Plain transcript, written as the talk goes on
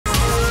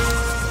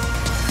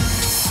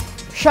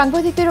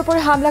সাংবাদিকদের উপর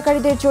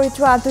হামলাকারীদের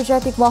চরিত্র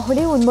আন্তর্জাতিক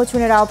মহলে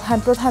উন্মোচনের আহ্বান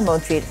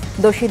প্রধানমন্ত্রীর,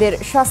 দোষীদের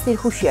শাস্তির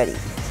হুঁশিয়ারি।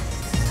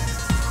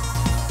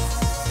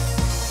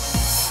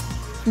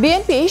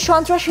 বিএনপি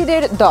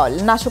সন্ত্রাসীদের দল,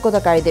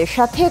 নাশকতাকারীদের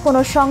সাথে কোনো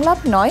সংলাপ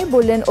নয়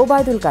বললেন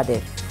ওবায়দুল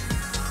কাদের।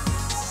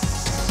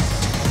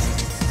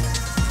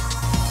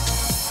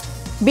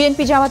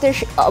 বিএনপি জামাতের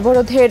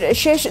অবরোধের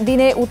শেষ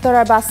দিনে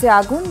উত্তরার বাসে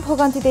আগুন,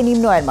 ভোগান্তিতে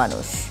নিম্ন আয়ের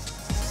মানুষ।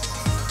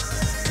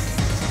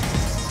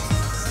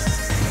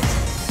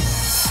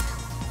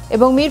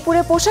 এবং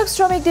মিরপুরে পোশাক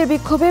শ্রমিকদের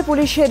বিক্ষোভে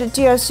পুলিশের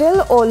টিয়ার সেল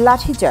ও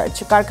লাঠিচার্জ,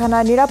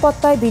 কারখানার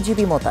নিরাপত্তায়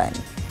বিজিবি মোতায়েন।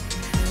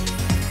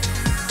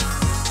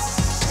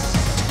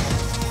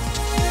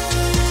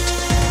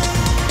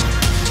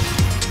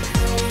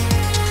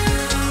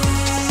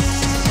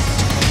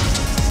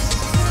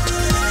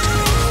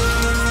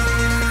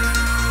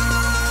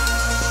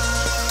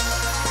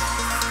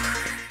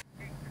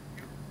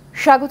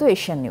 স্বাগত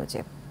এশিয়ান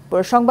নিউজে।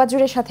 পুরো সংবাদ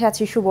জুড়ে সাথে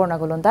আছি সুবর্ণা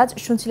গোলন্দাজ।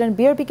 শুনছিলেন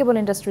বিআরপি কেবল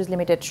ইন্ডাস্ট্রিজ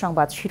লিমিটেড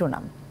সংবাদ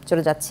শিরোনাম।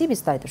 চলে যাচ্ছি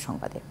বিস্তারিত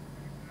সংবাদে।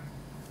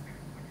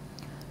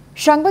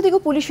 সাংবাদিক ও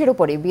পুলিশের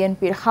উপরে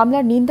বিএনপির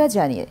হামলার নিন্দা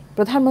জানিয়ে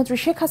প্রধানমন্ত্রী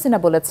শেখ হাসিনা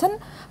বলেছেন,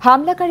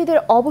 হামলাকারীদের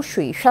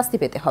অবশ্যই শাস্তি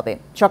পেতে হবে।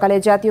 সকালে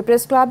জাতীয়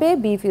প্রেস ক্লাবে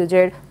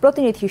বিএফইউজের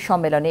প্রতিনিধি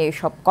সম্মেলনে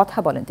এসব কথা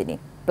বলেন তিনি।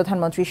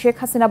 প্রধানমন্ত্রী শেখ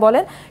হাসিনা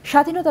বলেন,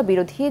 স্বাধীনতা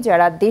বিরোধী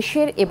যারা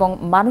দেশের এবং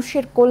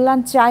মানুষের কল্যাণ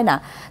চায় না,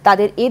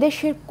 তাদের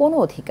এদেশের কোনো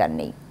অধিকার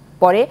নেই।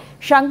 পরে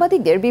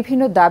সাংবাদিকদের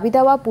বিভিন্ন দাবি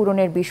দাওয়া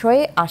পূরণের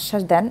বিষয়ে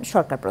আশ্বাস দেন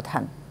সরকার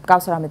প্রধান।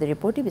 কাউসার আহমেদের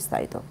রিপোর্টে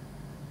বিস্তারিত।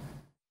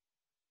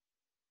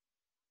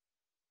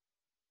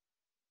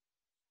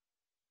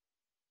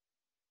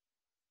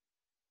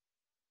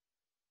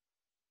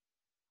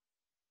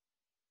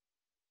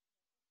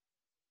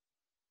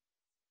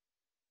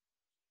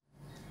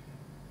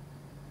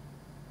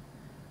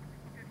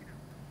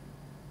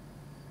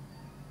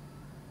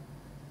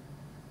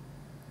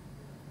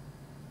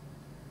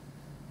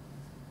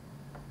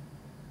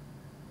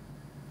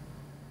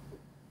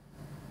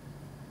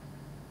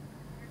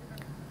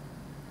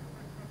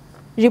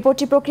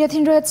 রিপোর্টটি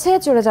প্রক্রিয়াধীন রয়েছে,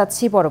 চলে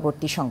যাচ্ছি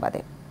পরবর্তী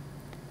সংবাদে।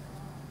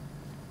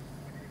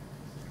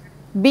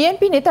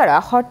 বিএনপি নেতারা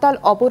হরতাল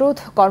অবরোধ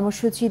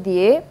কর্মসূচি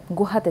দিয়ে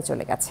গুহাতে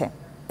চলে গেছে।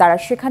 তারা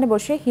সেখানে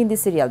বসে হিন্দি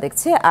সিরিয়াল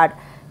দেখছে আর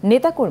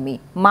নেতাকর্মী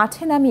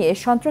মাঠে নামিয়ে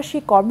সন্ত্রাসী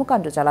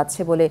কর্মকাণ্ড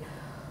চালাচ্ছে বলে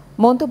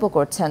মন্তব্য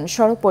করছেন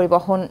সড়ক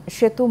পরিবহন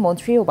সেতু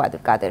মন্ত্রী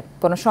ওবায়দুল কাদের।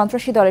 কোনো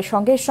সন্ত্রাসী দলের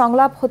সঙ্গে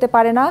সংলাপ হতে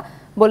পারে না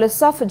বলে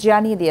সাফ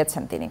জানিয়ে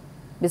দিয়েছেন তিনি।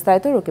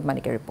 বিস্তারিত রকিব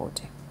মানিকের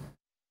রিপোর্টে।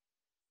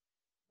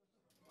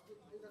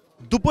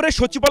 দুপুরে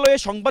সচিবালয়ে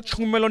সংবাদ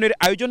সম্মেলনের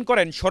আয়োজন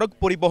করেন সড়ক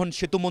পরিবহন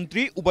সেতু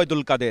মন্ত্রী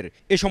ওবায়দুল কাদের।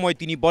 এ সময়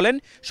তিনি বলেন,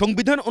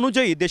 সংবিধান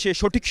অনুযায়ী দেশে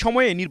সঠিক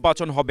সময়ে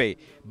নির্বাচন হবে।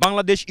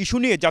 বাংলাদেশ ইস্যু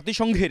নিয়ে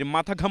জাতিসংঘের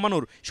মাথা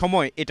ঘামানোর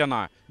সময় এটা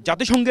না।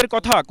 জাতিসংঘের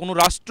কথা কোনো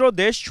রাষ্ট্র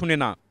দেশ শুনে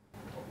না।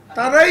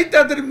 তারাই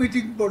তাদের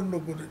মিটিং বন্ধ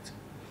করেছে।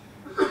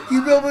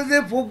 কিভাবে যে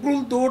ফখরুল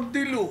দৌড়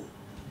দিল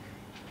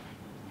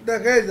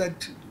দেখাই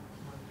যাচ্ছিল।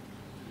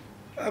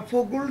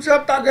 ফখরুল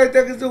সাহেব তাকাই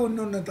দেখেছে, অন্য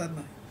নেতা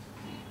না,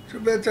 সে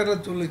বেচারা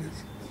চলে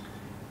গেছে।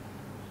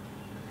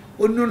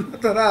 অন্য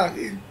নেতারা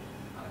আগে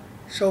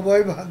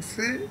সবাই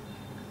ভাগছে,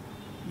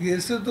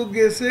 গেছে তো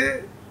গেছে,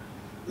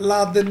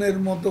 লাদেনের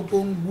মতো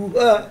কোন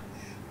গুহা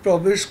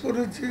প্রবেশ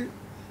করেছে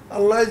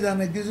আল্লাহ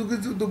জানে। কিছু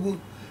কিছু তো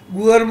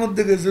গুহার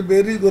মধ্যে গেছে,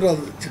 বেরই করা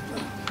যাচ্ছে না।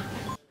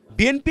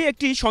 বিএনপি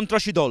একটি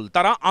সন্ত্রাসী দল।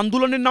 তারা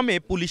আন্দোলনের নামে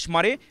পুলিশ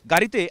মারে,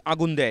 গাড়িতে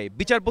আগুন দেয়,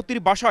 বিচারপতির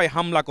বাসায়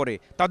হামলা করে।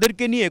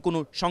 তাদেরকে নিয়ে কোনো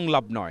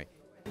সংলাপ নয়।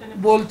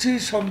 বলছি,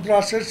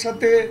 সন্ত্রাসের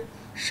সাথে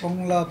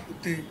সংলাপ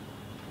হতে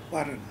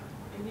পারে না।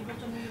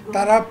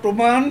 তারা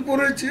প্রমাণ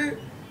করেছে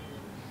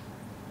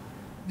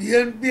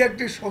বিএনপি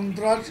একটি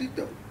সন্ত্রাসী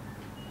দল,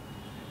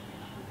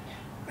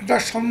 একটা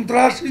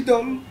সন্ত্রাসী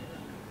দল।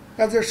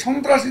 কাজে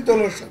সন্ত্রাসী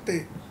দলের সাথে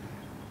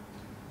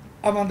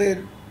আমাদের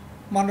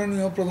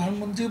মাননীয়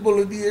প্রধানমন্ত্রী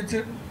বলে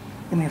দিয়েছেন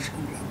কোনো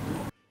সংলাপ।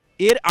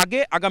 এর আগে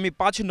আগামী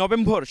 5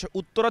 নভেম্বর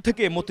উত্তরা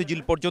থেকে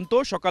মতিঝিল পর্যন্ত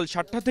সকাল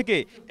 7টা থেকে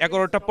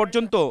 11টা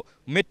পর্যন্ত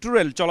মেট্রো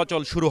রেল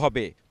চলাচল শুরু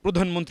হবে।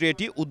 প্রধানমন্ত্রী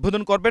এটি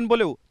উদ্বোধন করবেন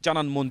বলেও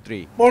জানান মন্ত্রী।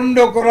 বন্ধ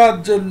করার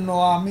জন্য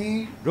আমি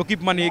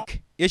রকিব মানিক,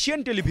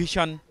 এশিয়ান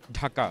টেলিভিশন,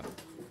 ঢাকা।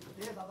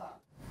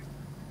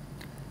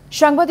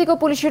 সাংবাদিক ও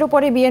পুলিশের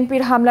উপরে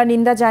বিএনপির হামলা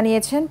নিন্দা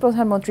জানিয়েছেন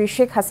প্রধানমন্ত্রী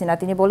শেখ হাসিনা।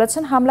 তিনি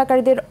বলেছেন,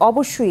 হামলাকারীদের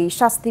অবশ্যই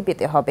শাস্তি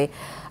পেতে হবে।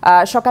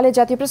 সকালে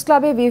জাতীয় প্রেস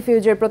ক্লাবে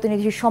বিএফইউজের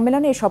প্রতিনিধি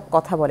সম্মেলনে এসব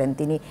কথা বলেন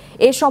তিনি।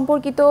 এ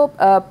সম্পর্কিত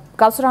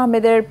কাউসার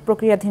আহমেদের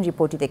প্রক্রিয়াধীন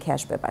রিপোর্টটি দেখে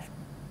আসবে এবার।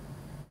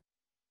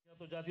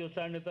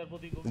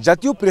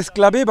 জাতীয় প্রেস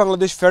ক্লাবে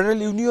Bangladesh federal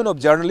union of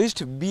journalist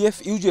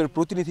বিএফইউজের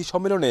প্রতিনিধি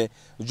সম্মেলনে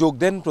যোগ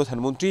দেন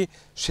প্রধানমন্ত্রী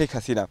শেখ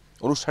হাসিনা।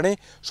 অনুষ্ঠানে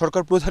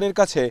সরকার প্রধানের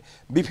কাছে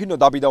বিভিন্ন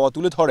দাবি দাওয়া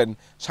তুলে ধরেন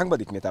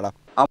সাংবাদিক নেতারা।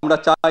 আমরা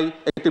চাই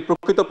একটি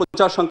প্রকৃত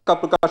প্রচার সংখ্যা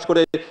প্রকাশ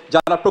করে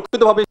যারা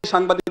প্রকৃতভাবে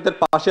সাংবাদিকদের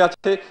পাশে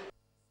আছে,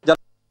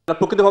 যারা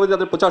প্রকৃতভাবে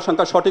যাদের প্রচার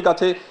সংখ্যা সঠিক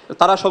আছে,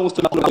 তারা সমস্ত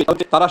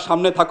তারা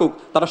সামনে থাকুক,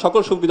 তারা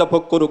সকল সুবিধা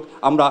ভোগ করুক।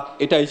 আমরা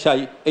এটাই চাই,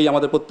 এই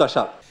আমাদের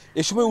প্রত্যাশা।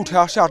 এ সময় উঠে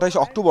আসে 28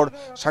 অক্টোবর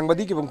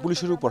সাংবাদিক এবং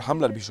পুলিশের উপর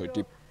হামলার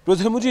বিষয়টি।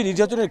 প্রধানমন্ত্রী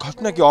নির্যাতনের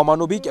ঘটনাকে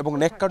অমানবিক এবং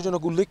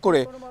ন্যাক্কারজনক উল্লেখ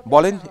করে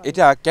বলেন,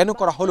 এটা কেন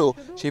করা হলো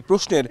সেই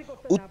প্রশ্নের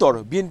উত্তর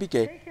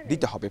বিএনপিকে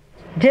দিতে হবে।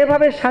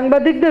 যেভাবে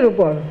সাংবাদিকদের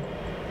উপর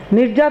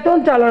নির্যাতন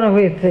চালানো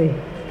হয়েছে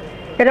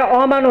এটা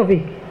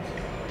অমানবিক।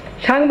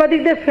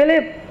 সাংবাদিকদের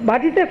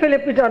মাটিতে ফেলে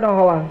পিটানো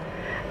হওয়া,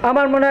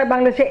 আমার মনে হয়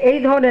বাংলাদেশে এই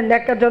ধরনের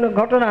ন্যাক্কারজনক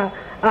ঘটনা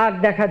আর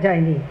দেখা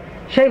যায়নি।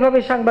 সেইভাবে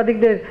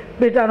সাংবাদিকদের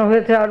পিটানো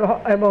হয়েছে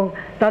এবং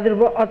তাদের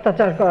উপর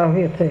অত্যাচার করা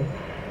হয়েছে।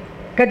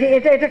 কাজে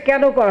এটা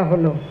কেন করা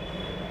হলো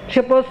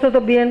সে প্রশ্ন তো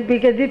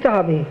বিএনপিকে দিতে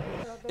হবে।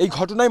 এই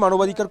ঘটনায়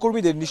মানবাধিকার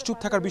কর্মীদের নিশ্চুপ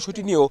থাকার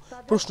বিষয়টি নিয়েও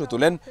প্রশ্ন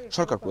তোলেন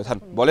সরকার প্রধান।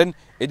 বলেন,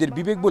 এদের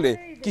বিবেক বলে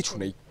কিছু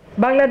নেই।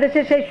 বাংলাদেশে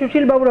সেই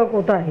সুশীল বাবুরা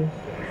কোথায়?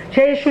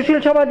 সেই সুশীল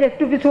সমাজ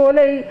একটু কিছু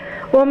হলেই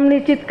অমনি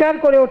চিৎকার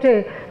করে ওঠে।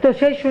 তো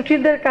সেই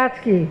সুশীলদের কাজ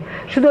কি?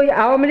 শুধু ওই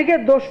আওয়ামী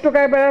লীগের দোষ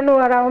টোকায় বেড়ানো,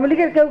 আর আওয়ামী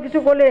লীগের কেউ কিছু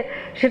করলে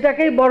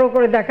সেটাকেই বড়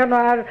করে দেখানো,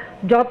 আর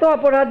যত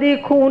অপরাধী,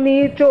 খুনি,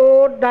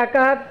 চোর,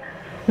 ডাকাত,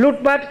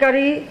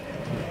 লুটপাটকারী,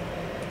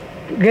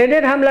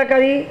 গ্রেনেড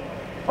হামলাকারী,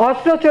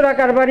 অস্ত্র চোরা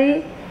কারবারি,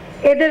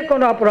 এদের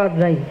কোনো অপরাধ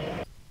নাই।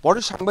 পরে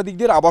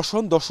সাংবাদিকদের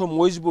আবাসন, 10ম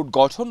ওয়েজ বোর্ড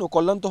গঠন ও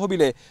কল্যাণ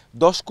তহবিলে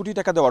 10 কোটি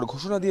টাকা দেওয়ার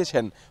ঘোষণা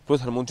দিয়েছেন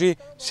প্রধানমন্ত্রী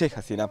শেখ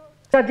হাসিনা।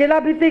 জেলা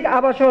ভিত্তিক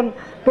আবাসন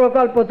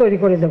প্রকল্প তৈরি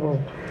করে দেব,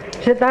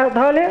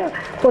 তাহলে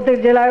প্রত্যেক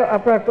জেলায়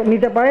আপনারা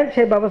নিতে পারেন,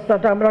 সেই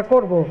ব্যবস্থাটা আমরা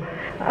করব।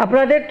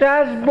 আপনাদের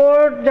ট্রাস্ট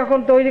বোর্ড যখন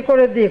তৈরি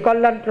করে দিই,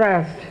 কল্যাণ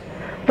ট্রাস্ট,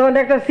 তখন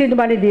একটা সিড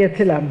মানি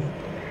দিয়েছিলাম।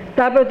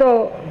 তারপরে তো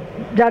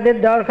যাদের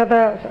দেওয়ার কথা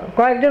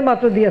কয়েকজন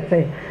মাত্র দিয়েছে,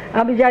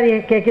 আমি জানি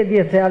কে কে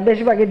দিয়েছে, আর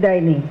বেশিরভাগই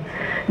দেয়নি।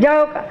 যাই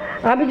হোক,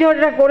 আমি যখন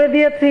এটা করে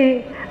দিয়েছি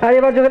আর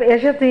এবার যখন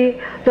এসেছি,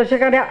 তো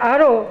সেখানে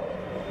আরও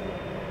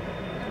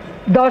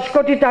 10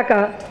 কোটি টাকা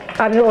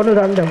আমি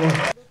অনুদান দেব।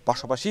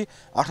 পাশাপাশি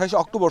 28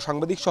 অক্টোবর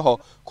সাংবাদিক সহ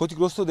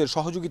ক্ষতিগ্রস্তদের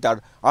সহযোগিতার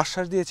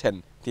আশ্বাস দিয়েছেন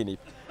তিনি।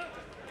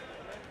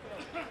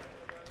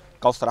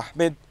 কাউসার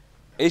Ahmed,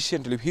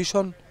 Asian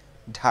television,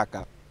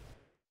 Dhaka.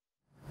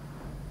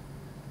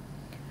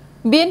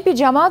 BNP,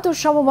 জামাত ও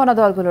সমমনা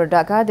দলগুলোর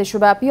ডাকা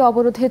দেশব্যাপী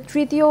অবরোধের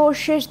তৃতীয় ও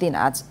শেষ দিন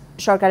আজ।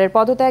 সরকারের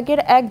পদত্যাগের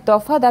এক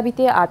দফা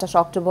দাবিতে 28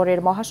 অক্টোবরের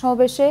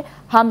মহাসমাবেশে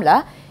হামলা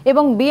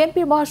এবং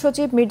বিএনপির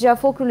মহাসচিব মির্জা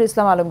ফখরুল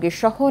ইসলাম আলমগীর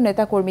সহ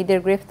নেতাকর্মীদের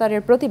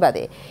গ্রেফতারের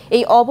প্রতিবাদে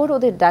এই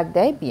অবরোধের ডাক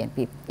দেয়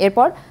বিএনপি।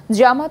 এরপর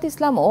জামাত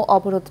ইসলামও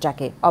অবরোধ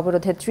ডাকে।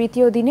 অবরোধের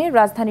তৃতীয় দিনে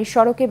রাজধানীর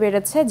সড়কে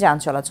বেড়েছে যান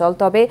চলাচল।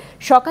 তবে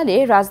সকালে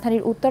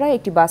রাজধানীর উত্তরায়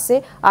একটি বাসে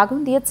আগুন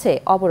দিয়েছে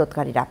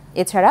অবরোধকারীরা।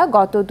 এছাড়া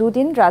গত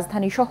দুদিন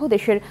রাজধানী সহ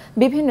দেশের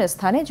বিভিন্ন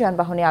স্থানে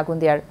যানবাহনে আগুন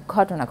দেওয়ার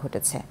ঘটনা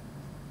ঘটেছে।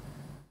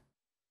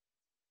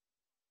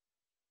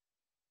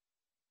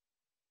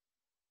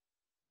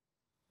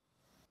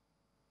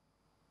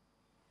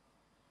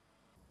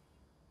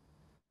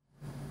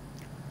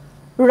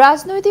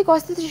 রাজনৈতিক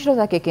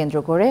অস্থিতিশীলতাকে কেন্দ্র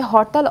করে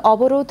হরতাল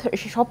অবরোধ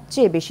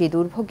সবচেয়ে বেশি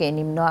দুর্ভোগে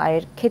নিম্ন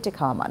আয়ের খেটে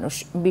খাওয়া মানুষ,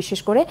 বিশেষ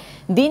করে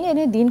দিন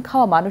এনে দিন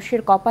খাওয়া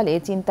মানুষের কপালে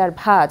চিন্তার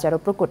ভাঁজ আরও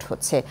প্রকট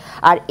হচ্ছে।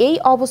 আর এই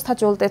অবস্থা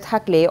চলতে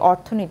থাকলে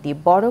অর্থনীতি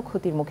বড়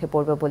ক্ষতির মুখে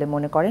পড়বে বলে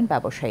মনে করেন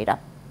ব্যবসায়ীরা।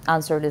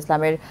 আনসারুল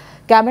ইসলামের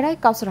ক্যামেরায়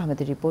কাউসার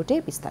আহমেদের রিপোর্টে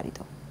বিস্তারিত।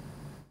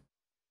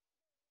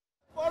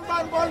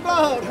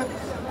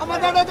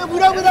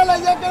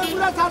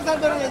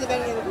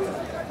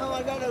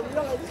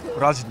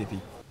 রাজনীতি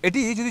এটি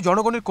যদি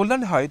জনগণের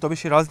কল্যাণে হয়, তবে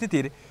সে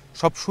রাজনীতির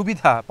সব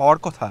সুবিধা পাওয়ার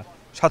কথা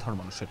সাধারণ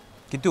মানুষের।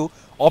 কিন্তু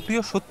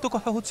অপ্রিয় সত্য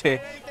কথা হচ্ছে,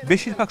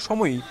 বেশিরভাগ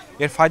সময়ই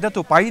এর ফায়দা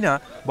তো পাই না,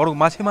 বরং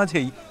মাঝে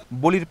মাঝেই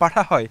বলির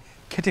পাঠা হয়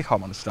খেটে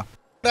খাওয়া মানুষরা।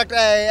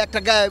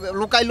 একটা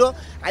লোকাইলো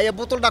আইয়া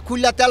বোতলটা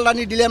খুললা তেল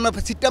রানি দিলে আমরা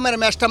সিটটা মেরে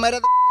ম্যাচটা মেরে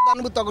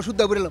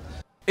শুদ্ধ করলাম।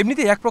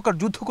 এমনিতে এক প্রকার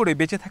যুদ্ধ করে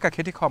বেঁচে থাকা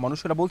খেটে খাওয়া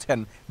মানুষেরা বলছেন,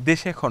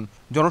 দেশে এখন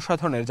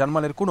জনসাধারণের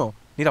জানমালের কোনো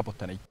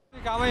নিরাপত্তা নেই।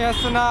 কামাই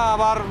আসছে না,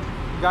 আবার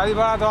গাড়ি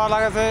ভাড়া দেওয়া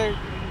লাগেছে,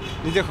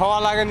 নিজে খাওয়া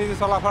লাগে, নিজে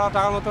চলাফেরা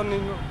টাকার মতন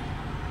নিব।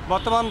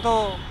 বর্তমান তো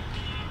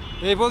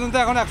এই পর্যন্ত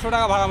এখন 100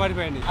 টাকা ভাড়া মারি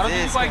পাইনি। আর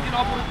যদি কয়েকদিন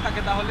অবরোধ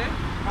থাকে তাহলে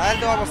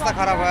তো অবস্থা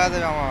খারাপ হয়ে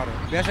যাবে। আমার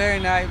বেশাই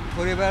নাই,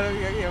 পরিবার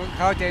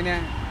খাওয়াতেই না,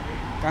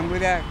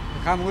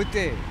 কাম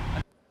করতে।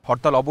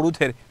 হরতাল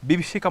অবরোধের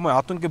বিভীষিকাময়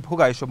আতঙ্কে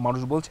ভোগা এসব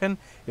মানুষ বলছেন,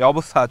 এই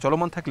অবস্থা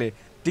চলমান থাকলে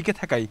টিকে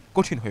থাকাই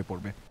কঠিন হয়ে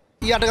পড়বে।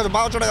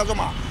 1200 টাকা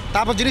জমা,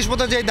 তারপর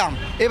জিনিসপত্রের যেই দাম,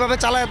 এইভাবে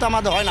চালায় তো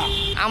আমাদের হয় না।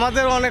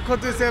 আমাদের অনেক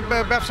ক্ষতি হচ্ছে,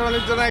 ব্যবসা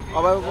বাণিজ্য নাই,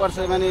 অভাব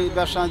করছে, মানে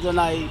ব্যবসা বাণিজ্য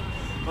নাই,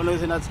 কোনো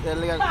কিছু না,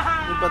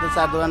 ফুটপাতে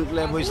চার দোকান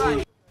খুলে বসছি।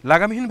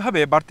 লাগামহীনভাবে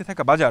বাড়তে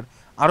থাকা বাজার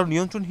আরও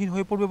নিয়ন্ত্রণহীন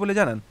হয়ে পড়বে বলে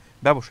জানান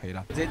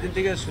ব্যবসায়ীরা। যেদিন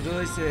থেকে শুরু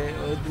হয়েছে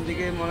ওই দিন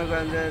থেকে মনে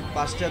করেন যে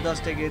 5-10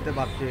 টাকা কেজিতে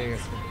বাড়তি হয়ে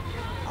গেছে।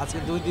 আজকে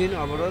 2 দিন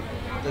অবরোধ,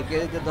 তো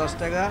কেজিতে 10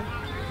 টাকা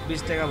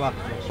 20 টাকা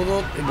বাড়তি।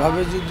 অবরোধ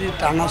এভাবে যদি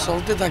টানা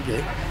চলতে থাকে,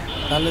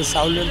 তাহলে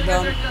চাউলের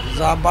দাম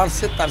যা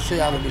বাড়ছে তার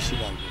চেয়ে আরও বেশি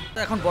বাড়বে।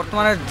 এখন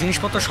বর্তমানে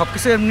জিনিসপত্র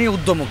সবকিছু এমনি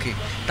ঊর্ধ্বমুখী,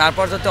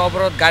 তারপর যাতে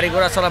অবরোধ, গাড়ি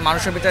ঘোড়া চলা,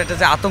 মানুষের ভিতরে একটা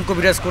যে আতঙ্ক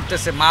বিরাজ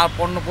করতেছে, মাল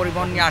পণ্য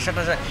পরিবহন নিয়ে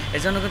আসাটা,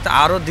 এই জন্য কিন্তু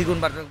আরও দ্বিগুণ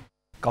বাড়বে।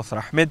 কাউসার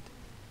আহমেদ,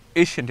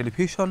 এশিয়ান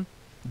টেলিভিশন,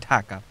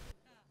 ঢাকা।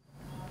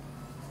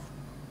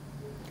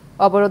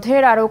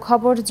 অবরোধের আরও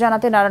খবর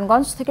জানাতে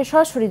নারায়ণগঞ্জ থেকে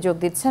সরাসরি যোগ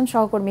দিচ্ছেন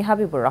সহকর্মী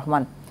হাবিবুর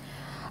রহমান।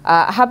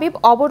 হাবিব,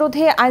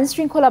 অবরোধে আইন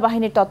শৃঙ্খলা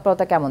বাহিনীর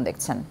তৎপরতা কেমন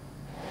দেখছেন?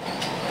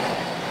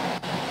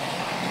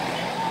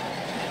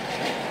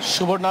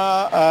 সুবর্ণা,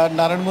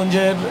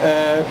 নারায়ণগঞ্জের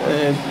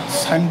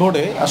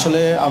সাইনবোর্ডে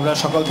আসলে আমরা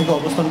সকাল থেকে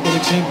অবস্থান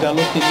করেছি। গেল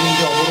 3 দিন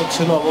যে অবরোধ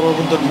ছিল,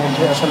 অবরোধের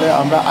মধ্যে আসলে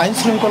আমরা আইন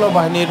শৃঙ্খলা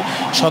বাহিনীর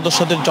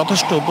সদস্যদের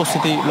যথেষ্ট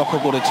উপস্থিতি লক্ষ্য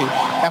করেছি।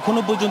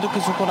 এখনও পর্যন্ত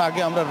কিছুক্ষণ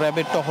আগে আমরা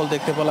র্যাবের টহল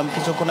দেখতে পেলাম,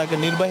 কিছুক্ষণ আগে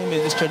নির্বাহী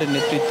ম্যাজিস্ট্রেটের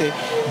নেতৃত্বে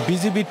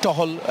বিজিবির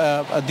টহল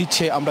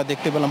দিচ্ছে আমরা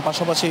দেখতে পেলাম।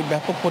 পাশাপাশি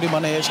ব্যাপক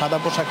পরিমাণে সাদা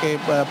পোশাকে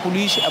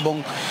পুলিশ এবং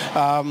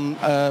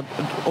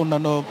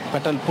অন্যান্য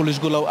প্যাটাল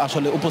পুলিশগুলোও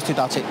আসলে উপস্থিত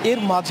আছে। এর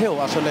মাঝেও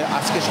আসলে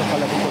আজকে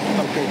সকালে এবং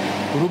গতকালকে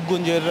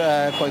রূপগঞ্জের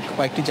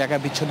কয়েকটি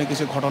জায়গায় বিচ্ছিন্ন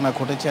কিছু ঘটনা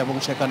ঘটেছে এবং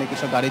সেখানে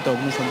কিছু গাড়িতে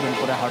অগ্নিসংযোগ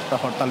করে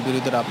হরতাল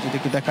বিরোধীরা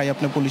যদি দেখাই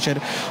আপনি পুলিশের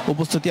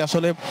উপস্থিতি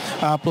আসলে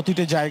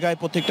প্রতিটি জায়গায়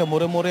প্রত্যেকটা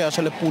মোড়ে মোড়ে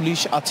আসলে পুলিশ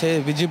আছে,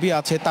 বিজিবি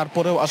আছে।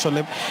 তারপরেও আসলে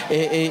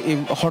এই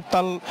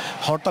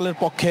হরতালের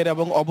পক্ষের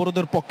এবং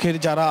অবরোধের পক্ষের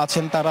যারা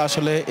আছেন তারা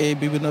আসলে এই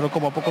বিভিন্ন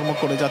রকম অপকর্ম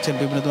করে যাচ্ছেন,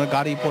 বিভিন্ন ধরনের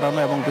গাড়ি পোড়ানো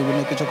এবং বিভিন্ন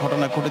কিছু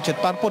ঘটনা ঘটেছে।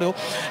 তারপরেও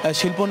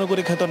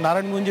শিল্পনগরী খ্যাত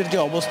নারায়ণগঞ্জের যে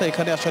অবস্থা,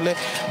 এখানে আসলে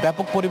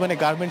ব্যাপক পরিমাণে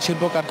গার্মেন্ট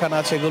শিল্প কারখানা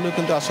আছে, এগুলো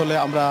কিন্তু আসলে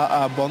আমরা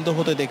বন্ধ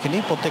হতে দেখিনি।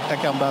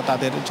 প্রত্যেকটাকে আমরা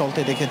তাদের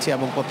চলতে দেখেছি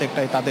এবং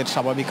প্রত্যেকটাই তাদের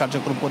স্বাভাবিক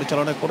কার্যক্রম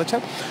পরিচালনা করেছে।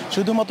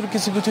 শুধুমাত্র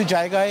কিছু কিছু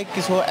জায়গায়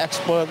কিছু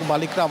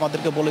মালিকরা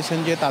আমাদেরকে বলেছেন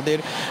যে তাদের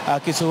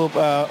কিছু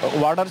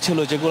অর্ডার ছিল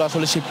যেগুলো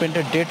আসলে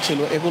শিপমেন্টের ডেট ছিল,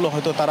 এগুলো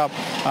হয়তো তারা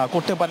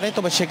করতে পারেনি।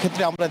 তবে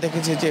সেক্ষেত্রে আমরা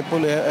দেখেছি যে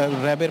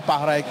র্যাবের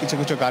পাহারায় কিছু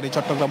কিছু গাড়ি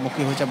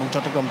চট্টগ্রামমুখী হয়েছে এবং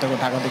চট্টগ্রাম থেকে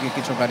ঢাকা থেকে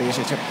কিছু গাড়ি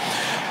এসেছে।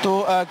 তো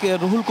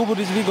রুহুল কবির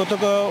রিজভী গত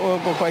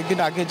কয়েকদিন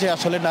আগে যে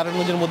আসলে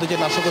নারায়ণগঞ্জের মধ্যে যে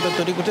নাশকতা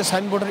তৈরি করছে,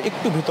 সাইনবোর্ডের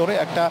একটু ভিতরে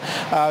একটা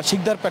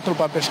শিকদার পেট্রোল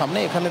পাম্পের সামনে,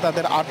 এখানে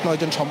তাদের 8-9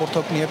 জন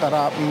সমর্থক নিয়ে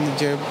তারা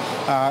যে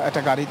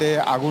একটা গাড়িতে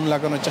আগুন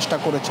লাগানোর চেষ্টা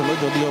করেছিল,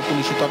 যদিও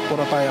পুলিশি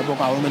তৎপরতায় এবং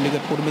আওয়ামী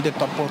লীগের কর্মীদের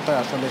তৎপরতায়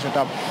আসলে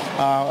সেটা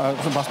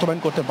বাস্তবায়ন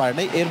করতে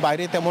পারেনি। এর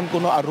বাইরে তেমন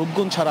কোনো, আর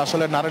রূপগঞ্জ ছাড়া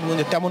আসলে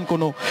নারায়ণগঞ্জে তেমন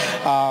কোনো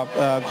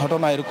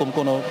ঘটনা এরকম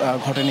কোনো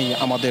ঘটেনি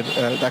আমাদের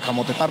দেখা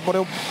মতে।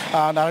 তারপরেও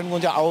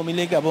নারায়ণগঞ্জে আওয়ামী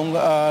লীগ এবং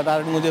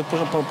নারায়ণগঞ্জের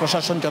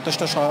প্রশাসন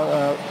যথেষ্ট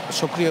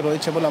সক্রিয়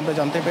রয়েছে বলে আমরা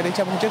জানতে পেরেছি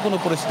এবং যে কোনো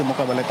পরিস্থিতি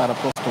মোকাবেলায় তারা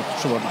প্রস্তুত।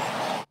 সুবর্ণা,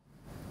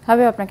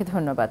 হাবিব, আপনাকে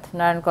ধন্যবাদ।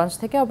 নারায়ণগঞ্জ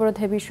থেকে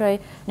অবরোধের বিষয়ে,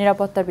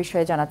 নিরাপত্তার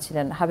বিষয়ে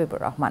জানাচ্ছিলেন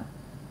হাবিবুর রহমান।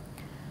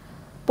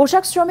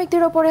 পোশাক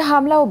শ্রমিকদের ওপরে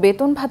হামলা ও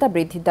বেতন ভাতা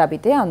বৃদ্ধির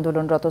দাবিতে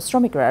আন্দোলনরত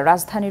শ্রমিকরা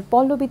রাজধানীর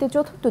পল্লবীতে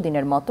চতুর্থ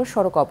দিনের মতো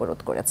সড়ক অবরোধ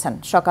করেছেন।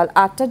 সকাল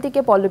 8টার দিকে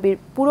পল্লবীর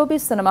পূরবী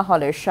সিনেমা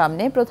হলের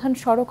সামনে প্রধান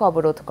সড়ক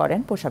অবরোধ করেন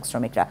পোশাক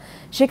শ্রমিকরা।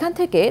 সেখান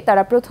থেকে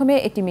তারা প্রথমে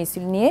একটি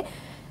মিছিল নিয়ে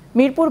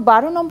মিরপুর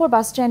 12 নম্বর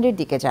বাস স্ট্যান্ডের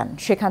দিকে যান।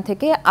 সেখান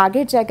থেকে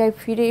আগের জায়গায়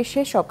ফিরে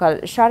এসে সকাল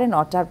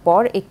 9:30টার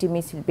পর একটি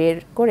মিছিল বের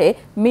করে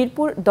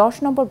মিরপুর 10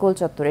 নম্বর গোল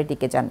চত্বরের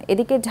দিকে যান।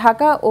 এদিকে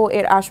ঢাকা ও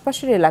এর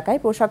আশপাশের এলাকায়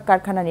পোশাক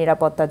কারখানা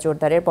নিরাপত্তা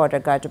জোরদারের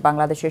বর্ডার গার্ড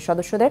বাংলাদেশের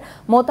সদস্যদের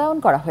মোতায়েন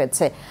করা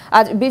হয়েছে।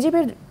 আজ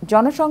বিজিবির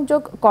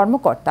জনসংযোগ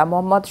কর্মকর্তা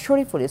মোহাম্মদ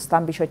শরীফুল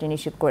ইসলাম বিষয়টি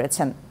নিশ্চিত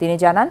করেছেন। তিনি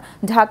জানান,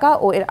 ঢাকা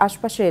ও এর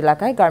আশপাশের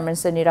এলাকায়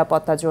গার্মেন্টসের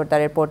নিরাপত্তা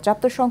জোরদারের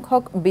পর্যাপ্ত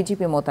সংখ্যক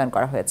বিজিবি মোতায়েন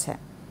করা হয়েছে।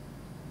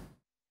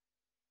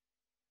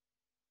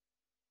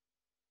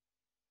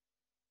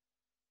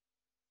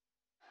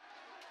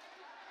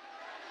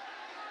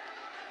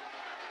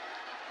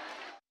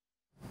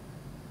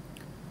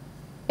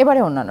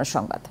 এবারে অন্যান্য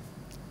সংবাদ।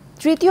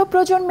 তৃতীয়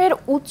প্রজন্মের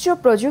উচ্চ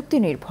প্রযুক্তি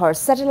নির্ভর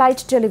স্যাটেলাইট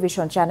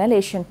টেলিভিশন চ্যানেল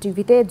এশিয়ান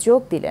টিভিতে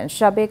যোগ দিলেন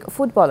সাবেক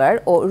ফুটবলার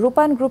ও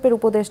রূপায়ণ গ্রুপের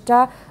উপদেষ্টা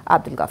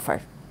আব্দুল গাফার।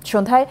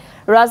 সন্ধ্যায়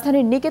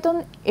রাজধানীর নিকেতন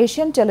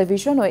এশিয়ান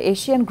টেলিভিশন ও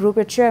এশিয়ান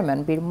গ্রুপের চেয়ারম্যান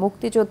বীর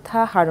মুক্তিযোদ্ধা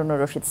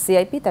হারুনুর রশিদ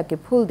সিআইপি তাকে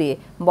ফুল দিয়ে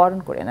বরণ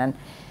করে নেন।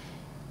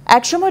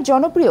 একসময়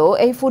জনপ্রিয়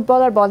এই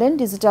ফুটবলার বলেন,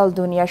 ডিজিটাল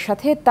দুনিয়ার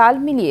সাথে তাল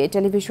মিলিয়ে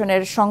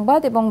টেলিভিশনের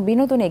সংবাদ এবং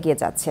বিনোদন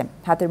এগিয়ে যাচ্ছে।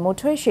 হাতের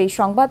মুঠোয় সেই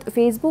সংবাদ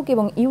ফেসবুক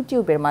এবং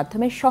ইউটিউবের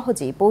মাধ্যমে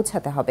সহজেই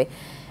পৌঁছাতে হবে।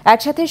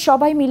 একসাথে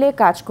সবাই মিলে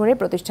কাজ করে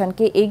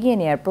প্রতিষ্ঠানকে এগিয়ে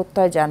নেওয়ার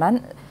প্রত্যয় জানান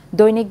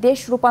দৈনিক দেশ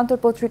রূপান্তর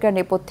পত্রিকার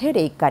নেপথ্যের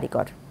এই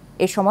কারিগর।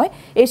 এ সময়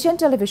এশিয়ান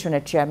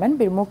টেলিভিশনের চেয়ারম্যান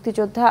বীর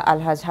মুক্তিযোদ্ধা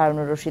আলহাজ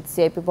হারুনুর রশিদ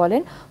সিআইপি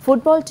বলেন,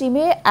 ফুটবল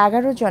টিমে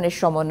 11 জনের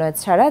সমন্বয়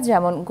ছাড়া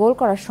যেমন গোল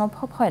করা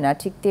সম্ভব হয় না,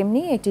 ঠিক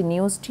তেমনি একটি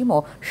নিউজ টিমও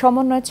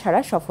সমন্বয় ছাড়া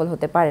সফল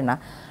হতে পারে না।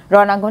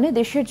 রণাঙ্গনে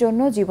দেশের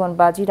জন্য জীবন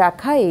বাজি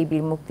রাখা এই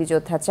বীর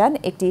মুক্তিযোদ্ধা চান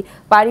একটি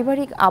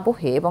পারিবারিক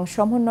আবহে এবং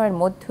সমন্বয়ের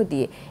মধ্য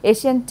দিয়ে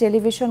এশিয়ান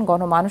টেলিভিশন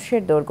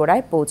গণমানুষের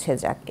দোরগোড়ায় পৌঁছে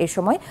যাক। এ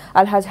সময়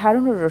আলহাজ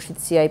হারুনুর রশিদ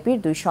সিআইপির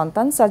 2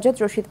 সন্তান সাজ্জাদ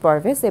রশিদ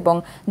পারভেজ এবং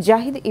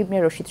জাহিদ ইবনে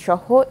রশিদ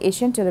সহ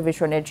এশিয়ান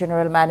টেলিভিশনের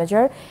জেনারেল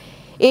ম্যানেজার,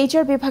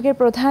 এইচআর বিভাগের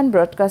প্রধান,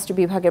 ব্রডকাস্ট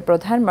বিভাগের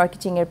প্রধান,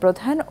 মার্কেটিংয়ের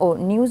প্রধান ও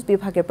নিউজ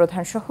বিভাগের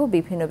প্রধান সহ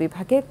বিভিন্ন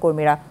বিভাগের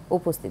কর্মীরা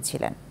উপস্থিত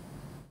ছিলেন।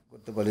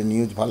 করতে পারি,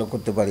 নিউজ ভালো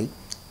করতে পারি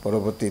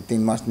পরবর্তী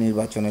 3 মাস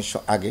নির্বাচনের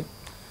আগে,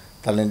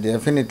 তাহলে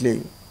ডেফিনেটলি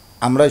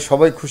আমরাই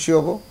সবাই খুশি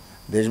হব,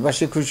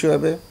 দেশবাসী খুশি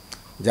হবে,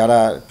 যারা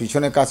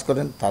পিছনে কাজ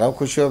করেন তারাও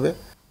খুশি হবে।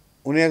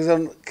 উনি একজন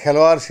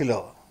খেলোয়াড় ছিল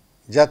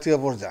জাতীয়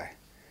পর্যায়ে।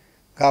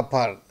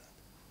 গাফার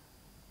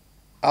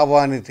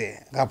আবাহনীতে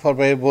গাফার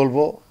ভাই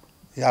বলবো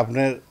যে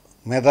আপনার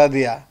মেধা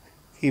দিয়া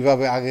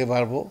কীভাবে আগে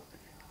বাড়বো,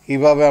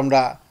 কীভাবে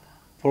আমরা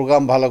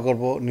প্রোগ্রাম ভালো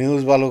করব,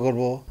 নিউজ ভালো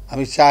করব।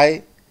 আমি চাই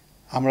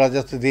আমরা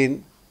যতদিন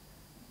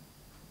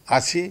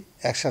আছি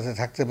একসাথে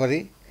থাকতে পারি।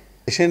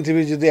 এশিয়ান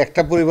টিভি যদি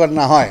একটা পরিবার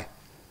না হয়,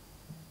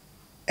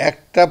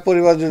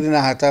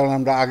 তাহলে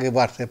আমরা আগে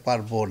বাড়তে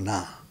পারবো না।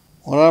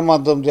 ওনার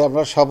মাধ্যম দিয়ে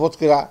আমরা শপথ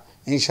করা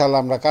ইনশাল্লাহ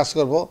আমরা কাজ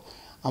করব,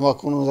 আমরা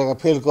কোনো জায়গায়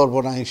ফেল করব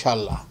না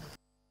ইনশাল্লাহ।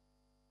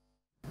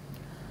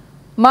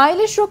 মা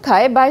ইলিশ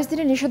রক্ষায় 22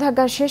 দিনের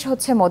নিষেধাজ্ঞা শেষ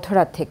হচ্ছে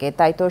মধ্যরাত থেকে,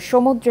 তাই তো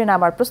সমুদ্রে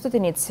নামার প্রস্তুতি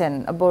নিচ্ছেন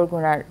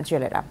বরগুনার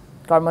জেলেরা।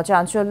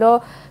 কর্মচাঞ্চল্য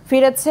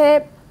ফিরেছে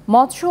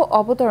মৎস্য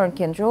অবতরণ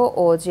কেন্দ্র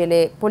ও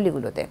জেলে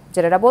পল্লীগুলোতে।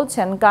 জেলেরা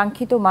বলছেন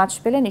কাঙ্ক্ষিত মাছ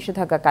পেলে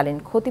নিষেধাজ্ঞাকালীন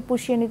ক্ষতি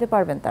পুষিয়ে নিতে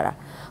পারবেন তারা।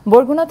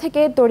 বরগুনা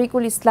থেকে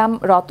তরিকুল ইসলাম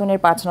রতনের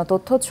পাঠানো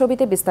তথ্য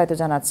ছবিতে বিস্তারিত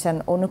জানাচ্ছেন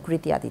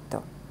অনুকৃতি আদিত্য।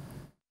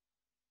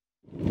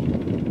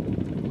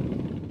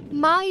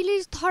 মা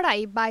ইলিশ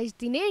ধরায় 22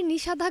 দিনের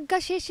নিষেধাজ্ঞা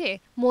শেষে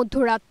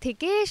মধ্যরাত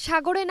থেকে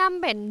সাগরে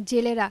নামবেন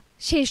জেলেরা।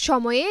 শেষ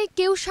সময়ে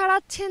কেউ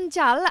সারাচ্ছেন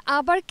জাল,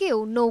 আবার কেউ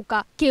নৌকা,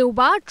 কেউ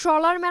বা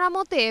ট্রলার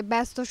মেরামতে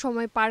ব্যস্ত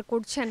সময় পার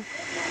করছেন।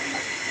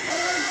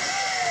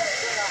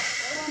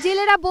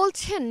 জেলেরা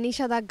বলছেন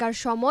নিষেধাজ্ঞার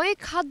সময়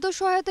খাদ্য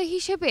সহায়তা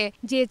হিসেবে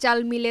যে চাল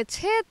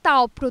মিলেছে তা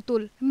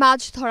অপ্রতুল।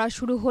 মাছ ধরা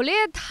শুরু হলে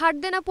ধার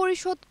দেনা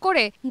পরিশোধ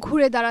করে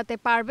ঘুরে দাঁড়াতে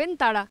পারবেন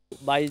তারা।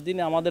 22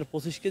 দিনে আমাদের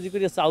 25 কেজি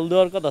করে চাল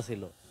দেওয়ার কথা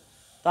ছিল,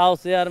 তাও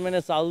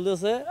চেয়ারম্যানে চাল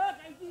দিয়েছে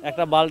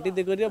একটা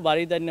বালতিতে করে,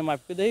 বাড়ি দাঁড়িয়ে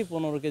মাপকে দেই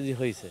 15 কেজি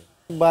হয়েছে।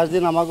 22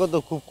 দিন আমাকে তো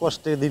খুব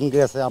কষ্টে দিন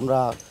গেছে। আমরা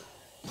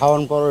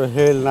খাওয়ান পর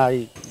হেল নাই,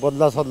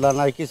 বদলা সদলা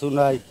নাই, কিছু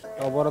নাই।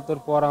 অবরতের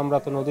পর আমরা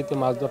তো নদীতে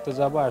মাছ ধরতে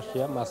যাবো,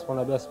 আসিয়া মাছ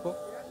পোনা বেচবো।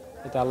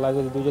 এটা আল্লাহ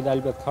যদি দুটো ডাল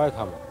ভাত খাওয়াই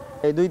খাবো।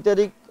 এই 2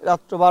 তারিখ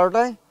রাত্র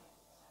 12টায়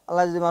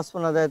আল্লাহ যদি মাছ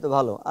পোনা দেয় তো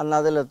ভালো, আর না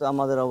দিলে তো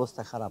আমাদের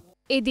অবস্থা খারাপ।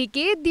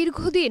 এদিকে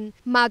দীর্ঘদিন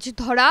মাছ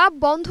ধরা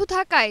বন্ধ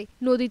থাকায়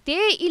নদীতে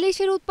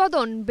ইলিশের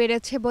উৎপাদন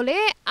বেড়েছে বলে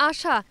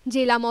আশা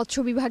জেলা মৎস্য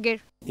বিভাগের।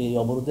 এই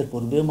অবরোধের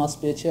পূর্বেও মাছ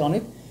পেয়েছে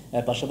অনেক,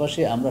 পাশাপাশি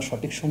আমরা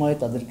সঠিক সময়ে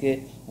তাদেরকে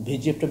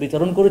ভিজিএফটা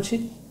বিতরণ করেছি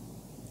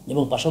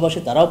এবং পাশাপাশি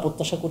তারাও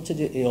প্রত্যাশা করছে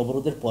যে এই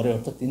অবরোধের পরে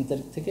অর্থাৎ 3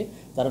 তারিখ থেকে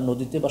তারা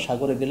নদীতে বা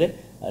সাগরে গেলে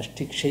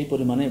ঠিক সেই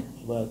পরিমাণে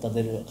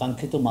তাদের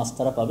কাঙ্ক্ষিত মাছ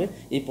তারা পাবে,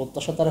 এই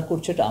প্রত্যাশা তারা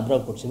করছে, এটা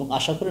আমরাও করছি এবং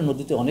আশা করি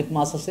নদীতে অনেক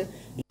মাছ আছে।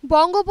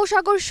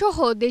 বঙ্গোপসাগর সহ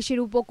দেশের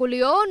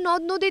উপকূলীয়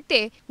নদ নদীতে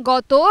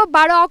গত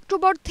 12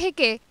 অক্টোবর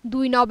থেকে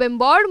 2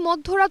 নভেম্বর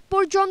মধ্যরাত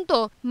পর্যন্ত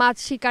মাছ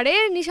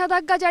শিকারের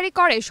নিষেধাজ্ঞা জারি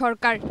করে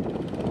সরকার।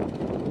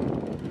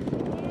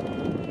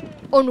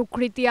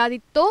 অনুকৃতি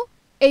আদিত্য,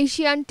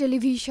 এশিয়ান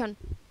টেলিভিশন।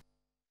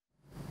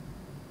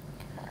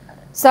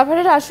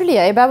 সাভারের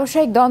আশুলিয়ায়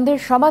ব্যবসায়িক দ্বন্দ্বের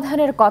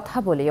সমাধানের কথা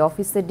বলে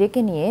অফিসে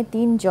ডেকে নিয়ে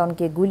 3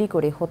 জনকে গুলি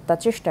করে হত্যা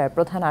চেষ্টার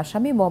প্রধান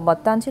আসামি মোহাম্মদ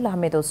তানজিল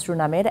আহমেদ অশ্রু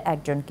নামের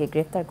একজনকে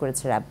গ্রেফতার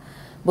করেছে র্যাব।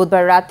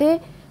 বুধবার রাতে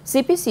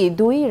CPC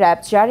 2 RAB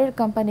 4-এর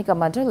company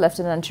commander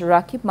lieutenant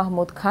Rakib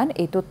Mahmud খান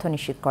এই তথ্য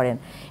নিশ্চিত করেন।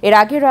 এর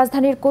আগে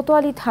রাজধানীর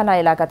কোতোয়ালি থানা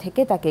এলাকা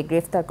থেকে তাকে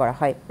গ্রেফতার করা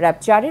হয়। RAB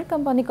 4-এর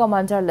company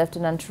commander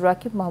lieutenant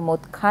Rakib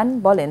Mahmud খান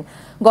বলেন,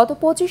 গত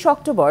 25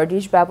 অক্টোবর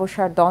ডিশ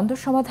ব্যবসার দ্বন্দ্ব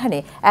সমাধানে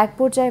এক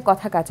পর্যায়ে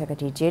কথা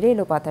কাটাকাটির জেরে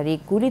এলোপাতাড়ি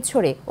গুলি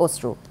ছোড়ে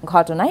অশ্রু।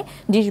 ঘটনায়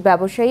ডিশ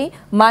ব্যবসায়ী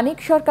মানিক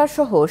সরকার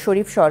সহ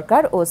শরীফ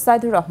সরকার ও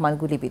সাইদুর রহমান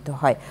গুলিবিদ্ধ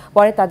হয়।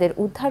 পরে তাদের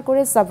উদ্ধার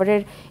করে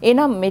সাভারের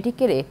এনাম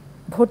মেডিকেলে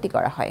ভর্তি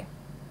করা হয়।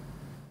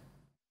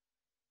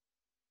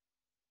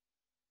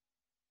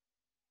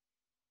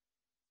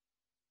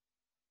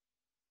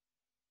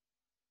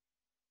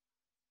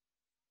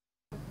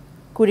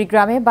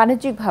 কুড়িগ্রামে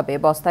বাণিজ্যিকভাবে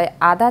বস্তায়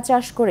আদা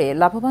চাষ করে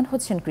লাভবান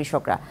হচ্ছেন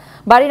কৃষকরা।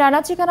 বাড়ির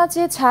আনাচে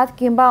কানাচে, ছাদ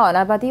কিংবা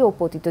অনাবাদি ও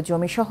পতিত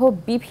জমিসহ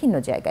বিভিন্ন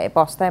জায়গায়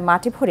বস্তায়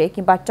মাটি ভরে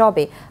কিংবা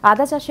টবে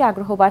আদা চাষে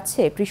আগ্রহ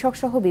বাড়ছে কৃষক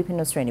সহ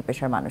বিভিন্ন শ্রেণী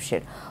পেশার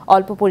মানুষের।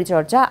 অল্প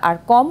পরিচর্যা আর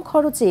কম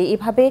খরচে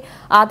এভাবে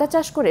আদা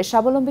চাষ করে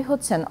স্বাবলম্বী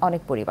হচ্ছেন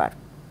অনেক পরিবার।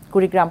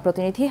 কুড়িগ্রাম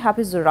প্রতিনিধি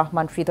হাফিজুর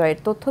রহমান হৃদয়ের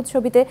তথ্য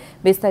ছবিতে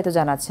বিস্তারিত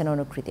জানাচ্ছেন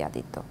অনুকৃতি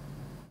আদিত্য।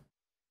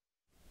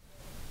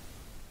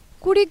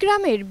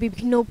 কুড়িগ্রামের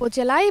বিভিন্ন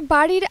উপজেলায়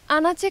বাড়ির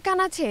আনাচে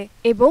কানাচে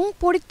এবং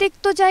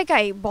পরিত্যক্ত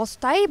জায়গায়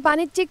বস্তায়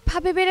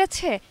বাণিজ্যিকভাবে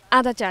বেড়েছে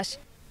আদা চাষ।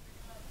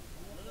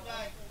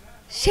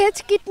 সেচ,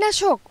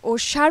 কীটনাশক ও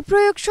সার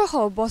প্রয়োগ সহ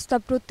বস্তা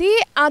প্রতি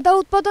আদা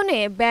উৎপাদনে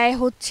ব্যয়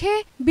হচ্ছে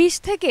 20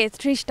 থেকে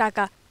 30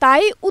 টাকা।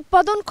 তাই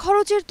উৎপাদন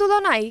খরচের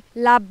তুলনায়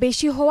লাভ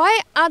বেশি হওয়ায়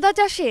আদা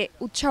চাষে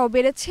উৎসাহ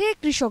বেড়েছে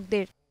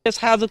কৃষকদের।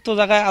 ছায়াযুক্ত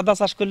জায়গায় আদা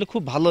চাষ করলে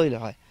খুব ভালোই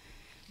হয়।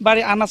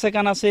 বাড়ি আনাচে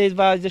কানাচে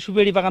বা যে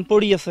সুবেরি বাগান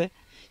পড়িয়েছে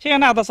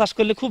সেখানে আদা চাষ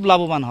করলে খুব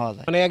লাভবান হওয়া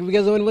যায়। মানে 1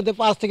 বিঘা জমির মধ্যে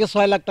 5 থেকে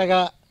 6 লাখ টাকা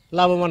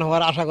লাভবান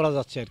হওয়ার আশা করা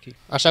যাচ্ছে আর কি।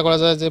 আশা করা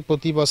যায় যে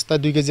প্রতি বস্তায়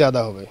 2 কেজি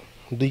আদা হবে।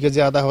 2 কেজি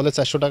আদা হলে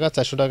 400 টাকা,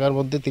 400 টাকার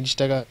মধ্যে 30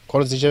 টাকা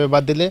খরচ হিসেবে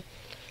বাদ দিলে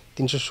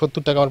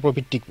 370 টাকা আমার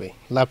প্রফিট টিকবে,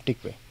 লাভ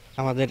টিকবে।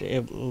 আমাদের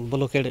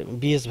ব্লকের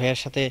বিএস ভাইয়ের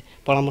সাথে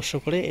পরামর্শ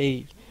করে এই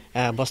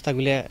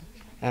বস্তাগুলো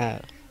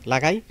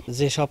লাগাই।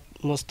 যে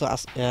সমস্ত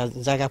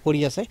জায়গা পড়ি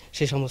আছে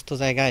সেই সমস্ত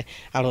জায়গায়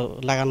আরও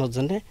লাগানোর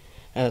জন্য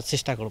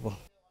চেষ্টা করব।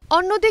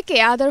 অন্যদিকে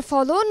আদার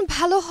ফলন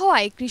ভালো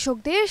হওয়ায়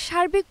কৃষকদের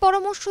সার্বিক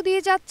পরামর্শ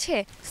দিয়ে যাচ্ছে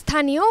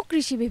স্থানীয়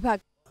কৃষি বিভাগ।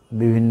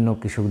 বিভিন্ন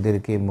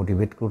কৃষকদেরকে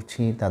মোটিভেট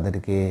করছি,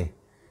 তাদেরকে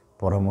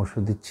পরামর্শ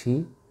দিচ্ছি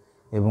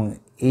এবং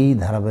এই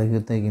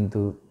ধারাবাহিকতায়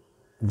কিন্তু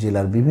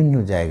জেলার বিভিন্ন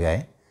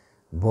জায়গায়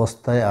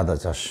বস্তায় আদা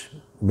চাষ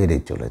বেড়ে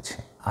চলেছে।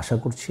 আশা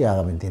করছি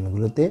আগামী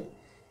দিনগুলোতে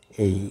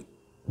এই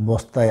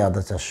বস্তায়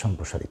আদা চাষ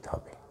সম্প্রসারিত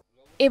হবে।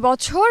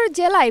 এবছর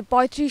জেলায়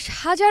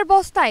 35,000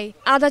 বস্তায়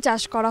আদা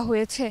চাষ করা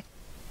হয়েছে।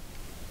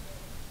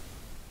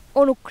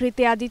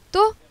 অনুকৃতি আদিত্য,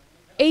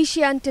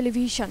 এশিয়ান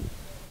টেলিভিশন।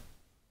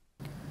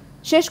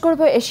 শেষ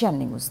করব এশিয়ান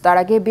নিউজ। তার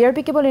আগে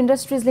বিআরবি কেবল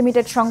ইন্ডাস্ট্রিজ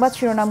লিমিটেড সংবাদ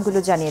শিরোনামগুলো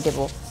জানিয়ে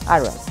দেব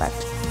আরও একবার।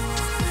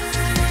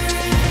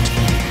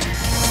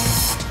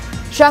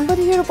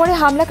 সাংবাদিকের উপরে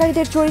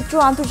হামলাকারীদের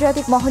চরিত্র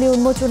আন্তর্জাতিক মহলে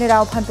উন্মোচনের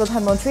আহ্বান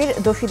প্রধানমন্ত্রীর,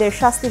 দোষীদের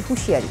শাস্তির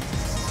হুঁশিয়ারি।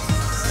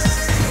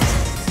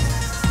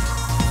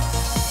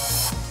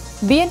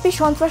 বিএনপি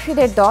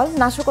সন্ত্রাসীদের দল,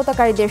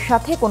 নাশকতাকারীদের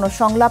সাথে কোনো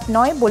সংলাপ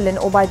নয় বললেন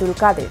ওবায়দুল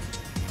কাদের।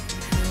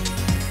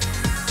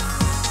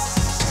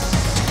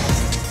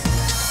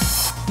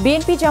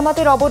 বিএনপি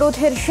জামাতের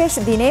অবরোধের শেষ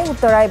দিনে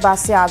উত্তরায়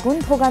বাসে আগুন,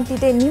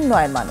 ভোগান্তিতে নিম্ন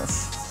আয়ের মানুষ।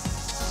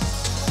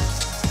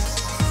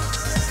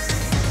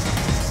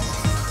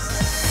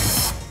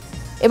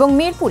 এবং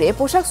মিরপুরে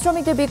পোশাক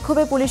শ্রমিকদের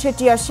বিক্ষোভে পুলিশের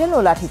টিয়ারশেল ও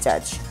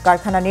লাঠিচার্জ,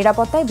 কারখানা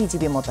নিরাপত্তায়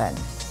বিজিবি মোতায়েন।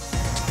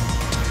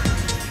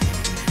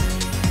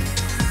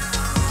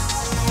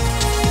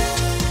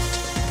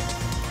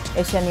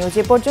 এশিয়ান নিউজ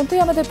এ পর্যন্তই।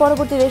 আমাদের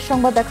পরবর্তী দেশ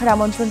সংবাদ দেখার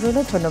আমন্ত্রণ রইল।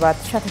 ধন্যবাদ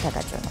সাথে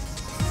থাকার জন্য।